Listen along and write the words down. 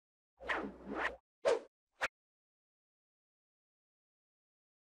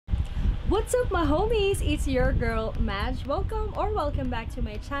What's up, my homies? It's your girl Mahj. Welcome back to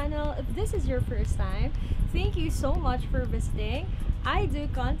my channel. If this is your first time, thank you so much for visiting. I do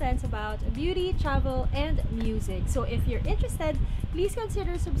contents about beauty, travel, and music. So if you're interested, please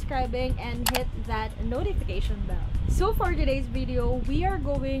consider subscribing and hit that notification bell. So for today's video, we are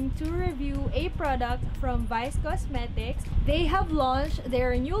going to review a product from Vice Cosmetics. They have launched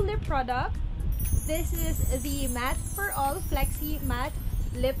their new lip product. This is the Matte for All Flexi Matte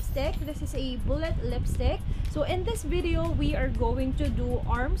lipstick. This is a bullet lipstick. So in this video, we are going to do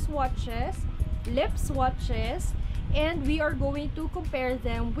arm swatches, lip swatches, and we are going to compare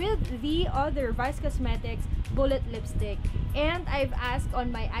them with the other Vice Cosmetics bullet lipstick. And I've asked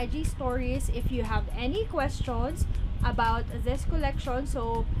on my IG stories if you have any questions about this collection,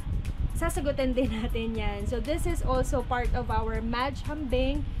 so sasagutin din natin yan. So this is also part of our Mahj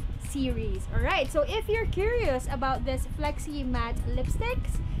Hambing series. Alright, so if you're curious about this Flexi matte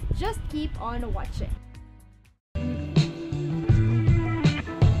lipsticks, just keep on watching.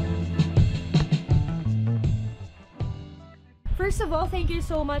 First of all, thank you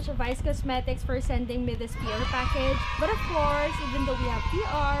so much Vice Cosmetics for sending me this PR package. But of course, even though we have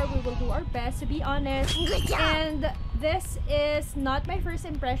PR, we will do our best, to be honest. And this is not my first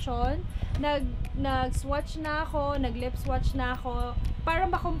impression. Nag-swatch na ako, nag-lip swatch na ako para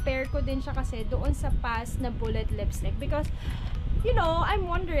ma-compare ko din siya kasi doon sa past na bullet lipstick. Because, you know, I'm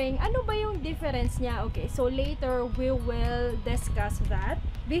wondering, ano ba yung difference niya? Okay, so later we will discuss that.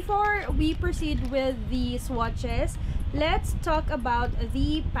 Before we proceed with the swatches, let's talk about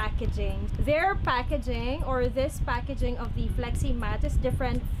the packaging. Their packaging, or this packaging of the Flexi Matte, is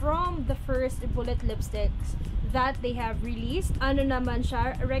different from the first bullet lipsticks that they have released. Ano naman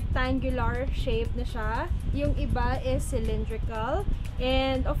siya, rectangular shape na siya. Yung iba is cylindrical.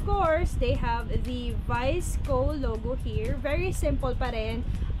 And of course, they have the Vice Co logo here. Very simple pa rin.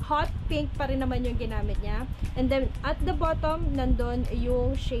 Hot pink pa rin naman yung ginamit niya. And then, at the bottom, nandun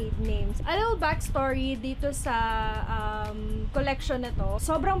yung shade names. A little backstory dito sa collection na to.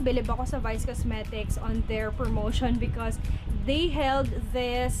 Sobrang bilib ako sa Vice Cosmetics on their promotion because they held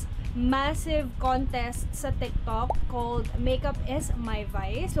this massive contest sa TikTok called Makeup is My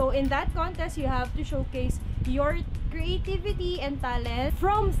Vice. So in that contest, you have to showcase your creativity and talent.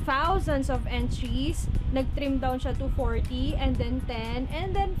 From thousands of entries, nag-trim down siya to 40, and then 10,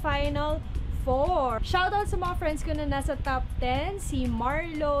 and then final 4. Shoutout sa mga friends ko na nasa top 10, si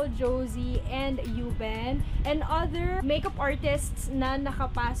Marlo, Josie, and Yuben, and other makeup artists na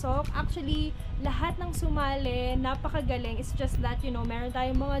nakapasok. Actually, lahat ng sumali, napakagaling. It's just that, you know, meron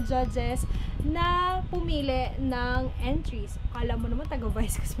tayong mga judges na pumili ng entries. Kala mo naman,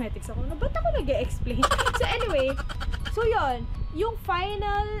 taga-Vice Cosmetics ako. Ba't ako nag-e-explain? So anyway, so yon, yung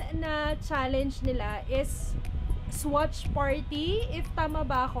final na challenge nila is swatch party, if tama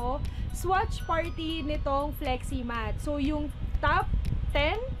ba ako? Swatch party nitong Flexi Matte. So yung top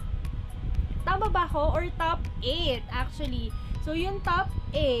 10, tama ba ako? Or top 8 actually. So yung top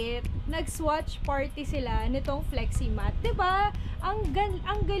 8, nag-swatch party sila nitong Flexi Matte. Diba? Ang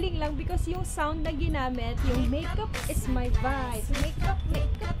galing lang because yung sound na ginamit, yung makeup is my vice. Makeup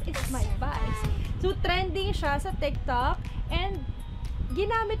is my vice. So trending siya sa TikTok, and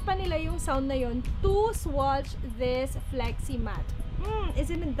ginamit pa nila yung sound na yun to swatch this Flexi Matte.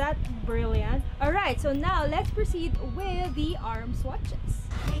 Isn't that brilliant? Alright, so now let's proceed with the arm swatches.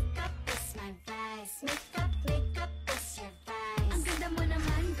 Makeup is my vice. Makeup is your vice. Ang ganda mo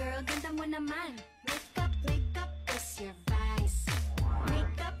naman, girl. Ganda mo naman. Makeup is your vice.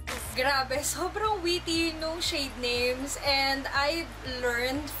 Makeup is... Grabe, sobrang witty nung shade names, and I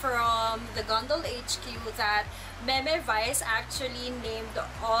learned from the Gondol HQ that Meme Vice actually named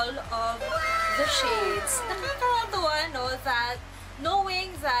all of the shades. Nakakatawa, no? That knowing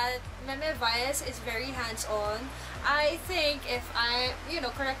that Meme Vice is very hands-on, I think if I, you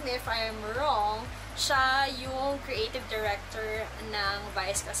know, correct me if I'm wrong, siya yung creative director ng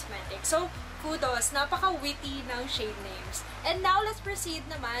Vice Cosmetics. So, kudos, napaka-witty ng shade names. And now, let's proceed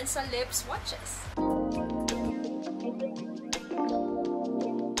naman sa lip swatches.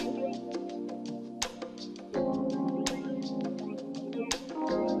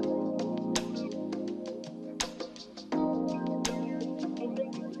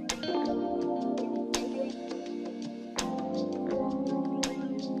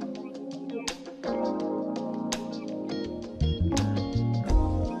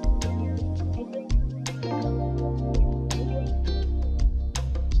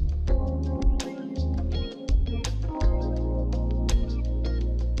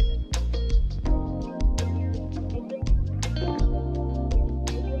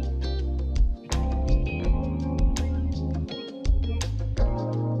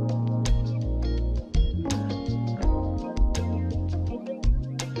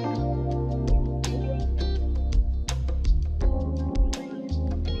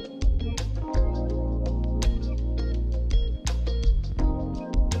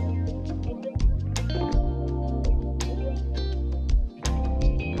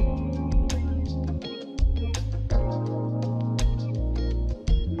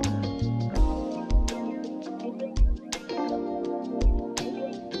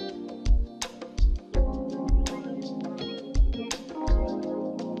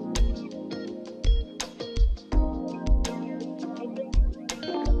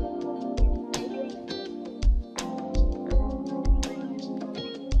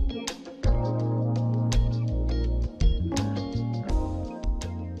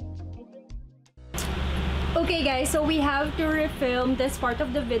 Okay guys, so we have to refilm this part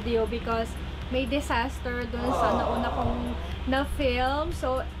of the video because may disaster dun sa nauna kong na-film.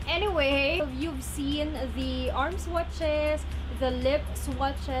 So anyway, you've seen the arm swatches, the lip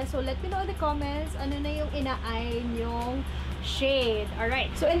swatches. So let me know in the comments ano na yung ina-eye nyong shade. Alright,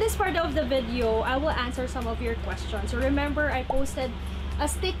 so in this part of the video, I will answer some of your questions. So remember, I posted a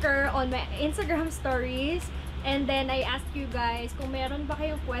sticker on my Instagram stories. And then I asked you guys kung meron ba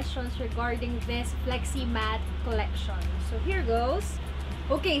kayong questions regarding this Flexi Matte collection. So here goes.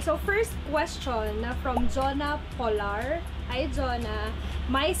 Okay, so first question from Jonah Polar. Hi Jonah.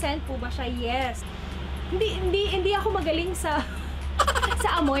 May scent po ba siya? Yes. Hindi ako magaling sa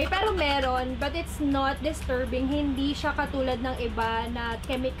sa amoy, pero meron, but it's not disturbing. Hindi siya katulad ng iba na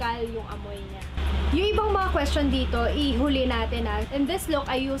chemical yung amoy niya. Yung ibang mga question dito, ihuli natin na. In this look,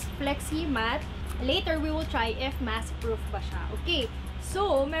 I used Flexi Matte. Later, we will try if mask-proof ba siya. Okay,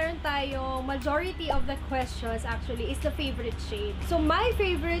 so meron tayong majority of the questions actually is the favorite shade. So my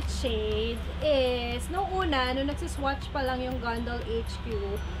favorite shade is, nung nagsiswatch pa lang yung Gondol HQ,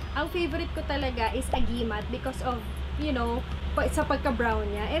 ang favorite ko talaga is Agimat because of, you know, sa pagka-brown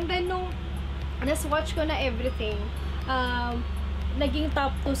niya. And then nung na-swatch ko na everything, naging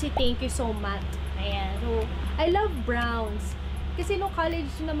top 2 si Thank You So Matte. Ayan, so I love browns. Kasi nung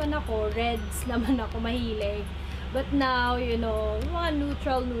college naman ako, reds naman ako mahilig. But now, you know, mga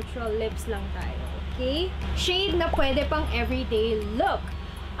neutral lips lang tayo. Okay? Shade na pwede pang everyday look.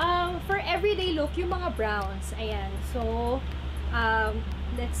 For everyday look, yung mga browns. Ayan. So,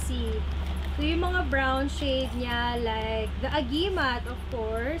 let's see. So, yung mga brown shade niya, like the Agimat, of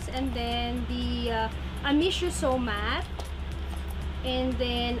course. And then, the I Miss You So Matte. And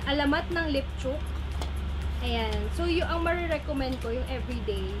then, Alamat ng Lip Chook. Ayan. So, ang marirecommend ko, yung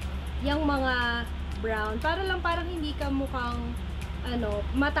everyday, yung mga brown. Para lang parang hindi ka mukhang,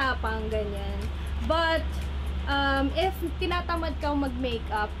 matapang, ganyan. But, if tinatamad kang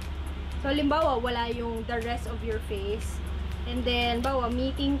mag-makeup, so, halimbawa, wala yung the rest of your face, and then,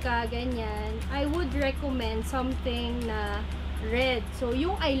 meeting ka, ganyan, I would recommend something na red. So,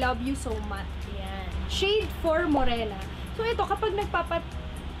 yung I Love You So Much. Ayan. Shade 4 Morena. So, ito, kapag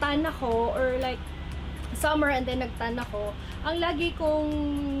nagpapatan ako, or like, summer and then nagtan ako, ang lagi kong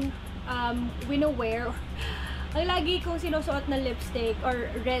wino-wear, ang lagi kong sinusuot na lipstick or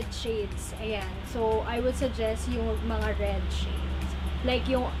red shades. Ayan. So, I would suggest yung mga red shades. Like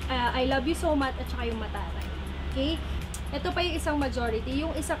yung I Love You So Much at saka yung Mataray. Okay? Ito pa yung isang majority.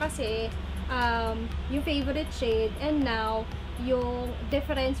 Yung isa kasi, yung favorite shade, and now, yung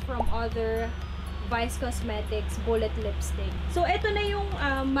difference from other Vice Cosmetics bullet lipstick. So, ito na yung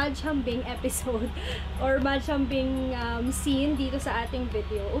Mahj Hambing episode or Mahj Hambing scene dito sa ating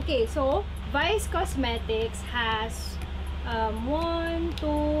video. Okay, so, Vice Cosmetics has 1,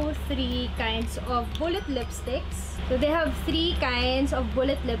 2, 3 kinds of bullet lipsticks. So, they have 3 kinds of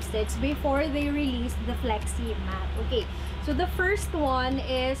bullet lipsticks before they release the Flexi Matte. Okay, so the first one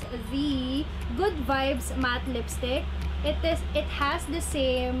is the Good Vibes Matte Lipstick. It has the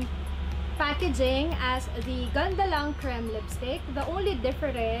same packaging as the Ganda Lang Creme Lipstick. The only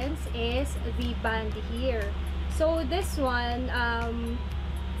difference is the band here. So this one,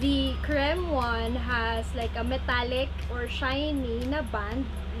 the creme one has like a metallic or shiny na band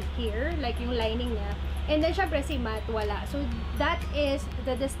here, like yung lining niya. And then syempre si matte wala. So that is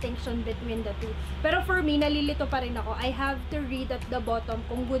the distinction between the two. Pero for me, nalilito pa rin ako. I have to read at the bottom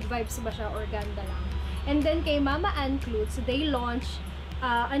kung Good Vibes ba siya or Ganda Lang. And then kay Mama Ann Clothes, they launched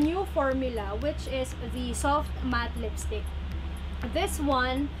a new formula, which is the soft matte lipstick. This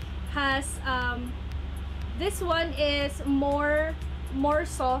one has this one is more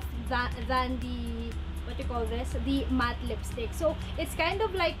soft than the, what you call this, the matte lipstick. So it's kind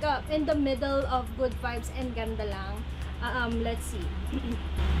of like in the middle of Good Vibes and Ganda Lang. Let's see.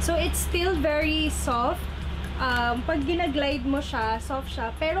 So it's still very soft. Pag ginaglide mo siya, soft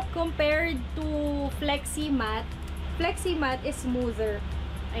siya, pero compared to Flexi Matte is smoother.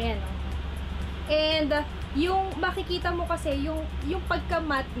 Ayan, o. And, yung makikita mo kasi, yung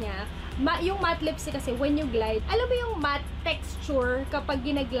pagka-matte niya, yung matte lipstick kasi, when you glide, alam mo yung matte texture kapag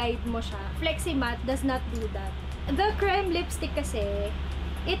ginaglide mo siya. Flexi Matte does not do that. The creme lipstick kasi,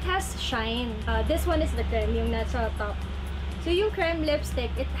 it has shine. This one is the creme, yung nasa top. So, yung creme lipstick,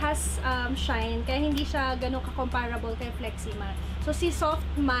 it has shine, kaya hindi siya ganun ka-comparable kay Flexi Matte. So, si Soft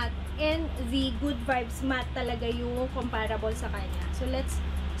Matte and the Good Vibes Matte talaga yung comparable sa kanya. So, let's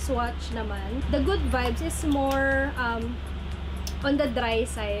swatch naman. The Good Vibes is more on the dry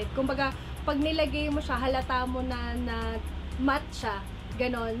side. Kumbaga, pag nilagay mo siya, halata mo na matte siya.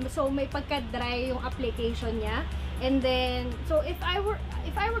 Ganon. So, may pagka-dry yung application niya. And then, so if I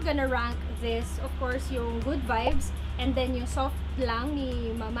were gonna rank this, of course, yung Good Vibes, and then yung soft lang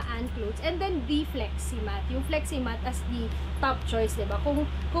ni Mama Ann Clothes, and then the Flexi Matte. Yung Flexi Matte as the top choice, diba?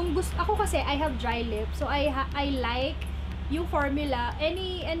 Kung gusto, ako kasi, I have dry lips, so I like yung formula,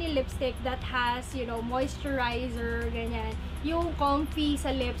 any lipstick that has, you know, moisturizer, ganyan, yung comfy sa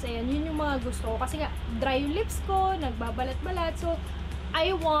lips, ayan, yun yung mga gusto ko. Kasi nga, dry yung lips ko, nagbabalat-balat, so,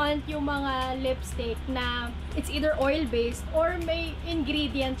 I want yung mga lipstick na it's either oil-based or may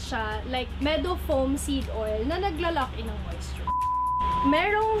ingredients siya, like Meadow Foam Seed Oil, na nagla-lock in ng moisture.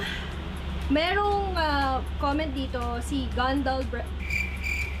 Merong comment dito, si Gandal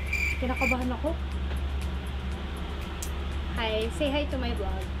kinakabahan ako. Hi, say hi to my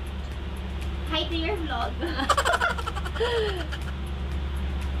vlog. Hi to your vlog.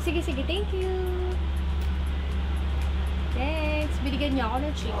 Sige, thank you. Thanks. Binigyan niya ako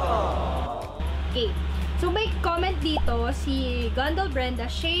ng chicken. Okay. So, may comment dito si Gandal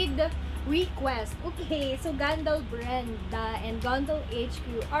Brenda, shade request. Okay. So, Gandal Brenda and Gandal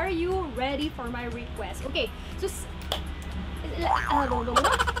HQ, are you ready for my request? Okay. So,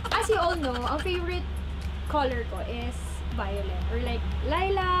 as you all know, ang favorite color ko is violet. Or like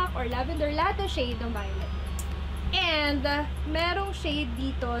lilac or lavender. Lahat ng shade ng violet. And, merong shade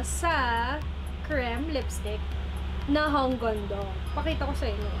dito sa creme lipstick na Hong Gondong. Pakita ko sa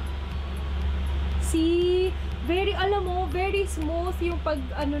inyo. See? Very, alam mo, very smooth yung pag,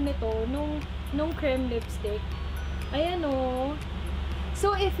 ano nito, nung creme lipstick. Ayan o.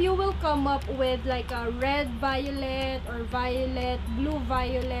 So, if you will come up with like a red violet or violet, blue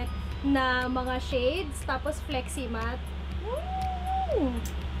violet na mga shades, tapos Flexi Matte,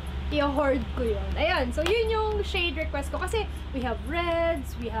 i-hoard ko yun. Ayan. So, yun yung shade request ko. Kasi, we have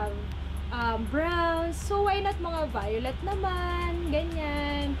reds, we have browns. So, why not mga violet naman?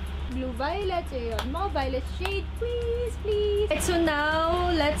 Ganyan. Blue violet. So, yun. Mga violet shade, please, please. So,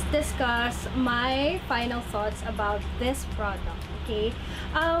 now, let's discuss my final thoughts about this product. Okay?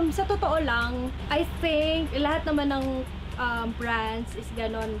 Sa totoo lang, I think, lahat naman ng brands is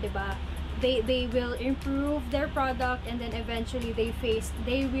ganon, diba? They will improve their product and then eventually they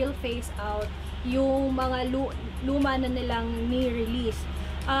will phase out yung mga luma na nilang ni-release.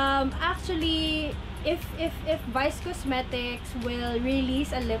 Actually, if Vice Cosmetics will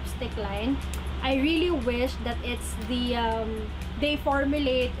release a lipstick line, I really wish that it's they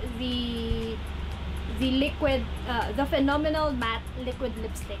formulate the liquid, the Phenomenal Matte Liquid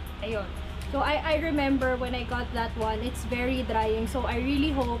Lipstick. Ayun. So, I remember when I got that one, it's very drying. So, I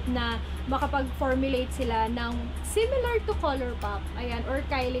really hope na makapag-formulate sila ng similar to ColourPop. Ayan. Or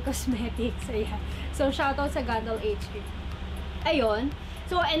Kylie Cosmetics. Ayan. So, shoutout sa Gandal HQ. Ayun.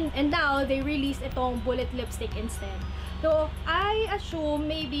 So, and now, they released itong bullet lipstick instead. So, I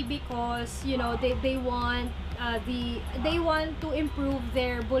assume maybe because, you know, they want they want to improve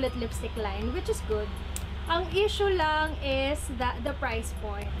their bullet lipstick line, which is good. Ang issue lang is the price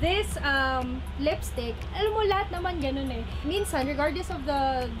point. This lipstick, alam mo, lahat naman ganun eh. Minsan, regardless of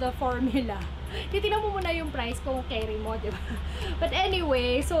the formula, titignan mo muna yung price kung carry mo, di ba? But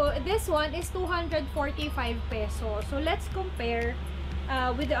anyway, so this one is 245 pesos. So let's compare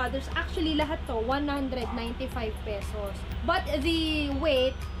with the others. Actually, lahat to 195 pesos. But the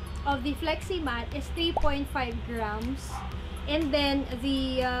weight of the Flexi Matte is 3.5 grams. And then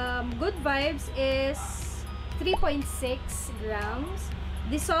the Good Vibes is 3.6 grams.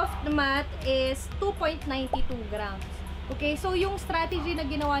 The Soft Matte is 2.92 grams. Okay, so yung strategy na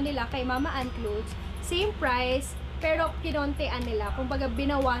ginawa nila kay Mama Ann Clothes, same price, pero kinontean nila. Kumbaga,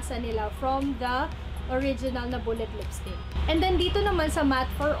 binawasan nila from the original na bullet lipstick. And then, dito naman sa Matte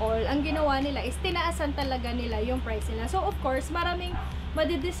for All, ang ginawa nila is tinaasan talaga nila yung price nila. So, of course, maraming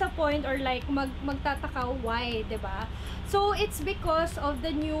madi-disappoint or like magtataka why, diba? So, it's because of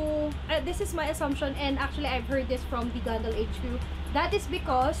the new, this is my assumption, and actually, I've heard this from the Gandal HQ. That is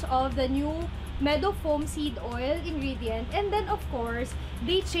because of the new Meadow Foam Seed Oil ingredient. And then, of course,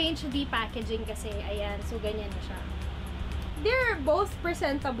 they changed the packaging kasi. Ayan, so ganyan na siya. They're both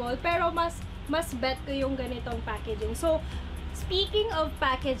presentable, pero mas bet ko yung ganitong packaging. So, speaking of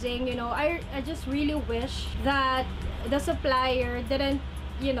packaging, you know, I just really wish that the supplier didn't,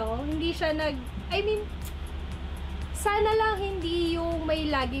 you know, hindi siya I mean, sana lang hindi yung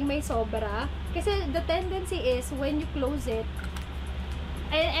laging may sobra. Kasi the tendency is, when you close it,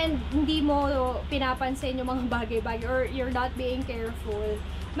 and hindi mo pinapansin yung mga bagay-bagay, or you're not being careful,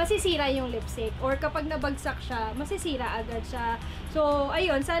 masisira yung lipstick. Or kapag nabagsak siya, masisira agad siya. So,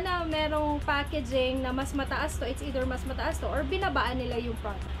 ayun, sana merong packaging na mas mataas to. It's either mas mataas to or binabaan nila yung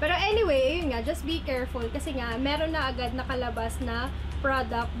product. Pero anyway, yun nga, just be careful kasi nga, meron na agad nakalabas na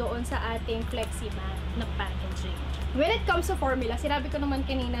product doon sa ating Flexi Matte na packaging. when it comes to formula, sinabi ko naman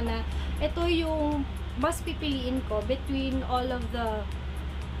kanina na ito yung mas pipiliin ko between all of the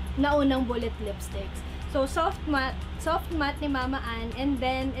naunang bullet lipsticks. So, soft matte ni Mama Ann, and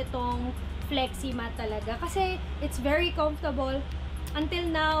then itong Flexi matte talaga. Kasi, it's very comfortable. Until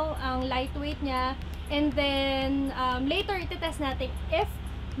now, ang lightweight niya. And then, later, itetest natin if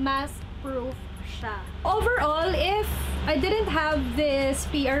mask-proof siya. Overall, if I didn't have this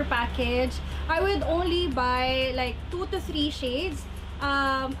PR package, I would only buy like 2 to 3 shades.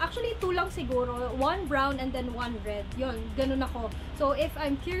 Actually, 2 lang siguro. 1 brown and then 1 red. Yun, ganun ako. So, if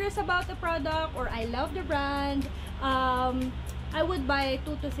I'm curious about the product or I love the brand, I would buy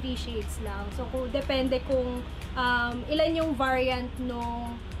 2 to 3 shades lang. So, depende kung ilan yung variant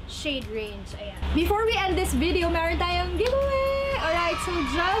no shade range. Ayan. Before we end this video, meron tayong giveaway! Alright, so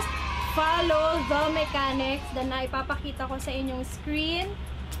just follow the mechanics na ipapakita ko sa inyong screen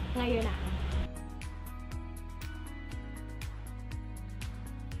ngayon na.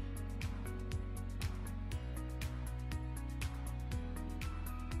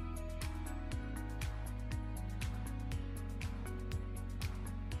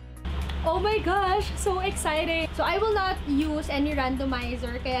 Oh my gosh! So exciting! So I will not use any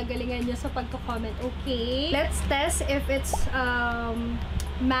randomizer, kaya galingan nyo sa pagko-comment, okay? Let's test if it's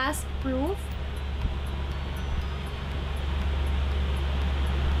mask proof.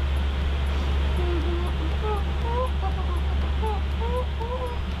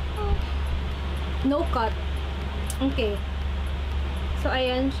 No cut. Okay. So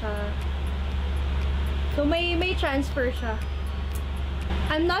ayan siya. So may transfer siya.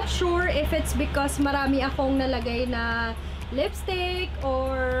 I'm not sure if it's because marami akong nalagay na lipstick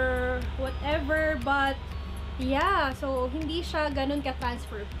or whatever, but yeah, so hindi siya ganun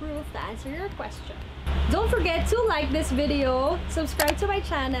ka-transfer proof to answer your question. Don't forget to like this video, subscribe to my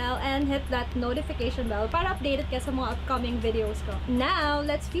channel, and hit that notification bell para updated ka sa mga upcoming videos ko. Now,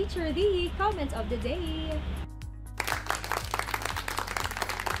 let's feature the comments of the day.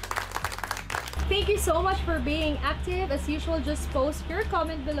 Thank you so much for being active. As usual, just post your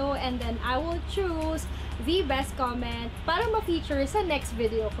comment below and then I will choose the best comment para ma-feature sa next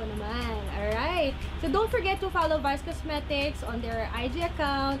video ko naman. Alright? So don't forget to follow Vice Cosmetics on their IG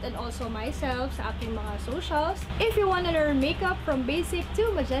account and also myself sa aking mga socials. If you want to learn makeup from basic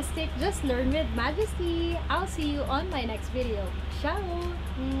to majestic, just learn with Majesty. I'll see you on my next video. Ciao!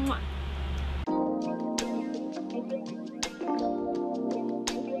 Mwah!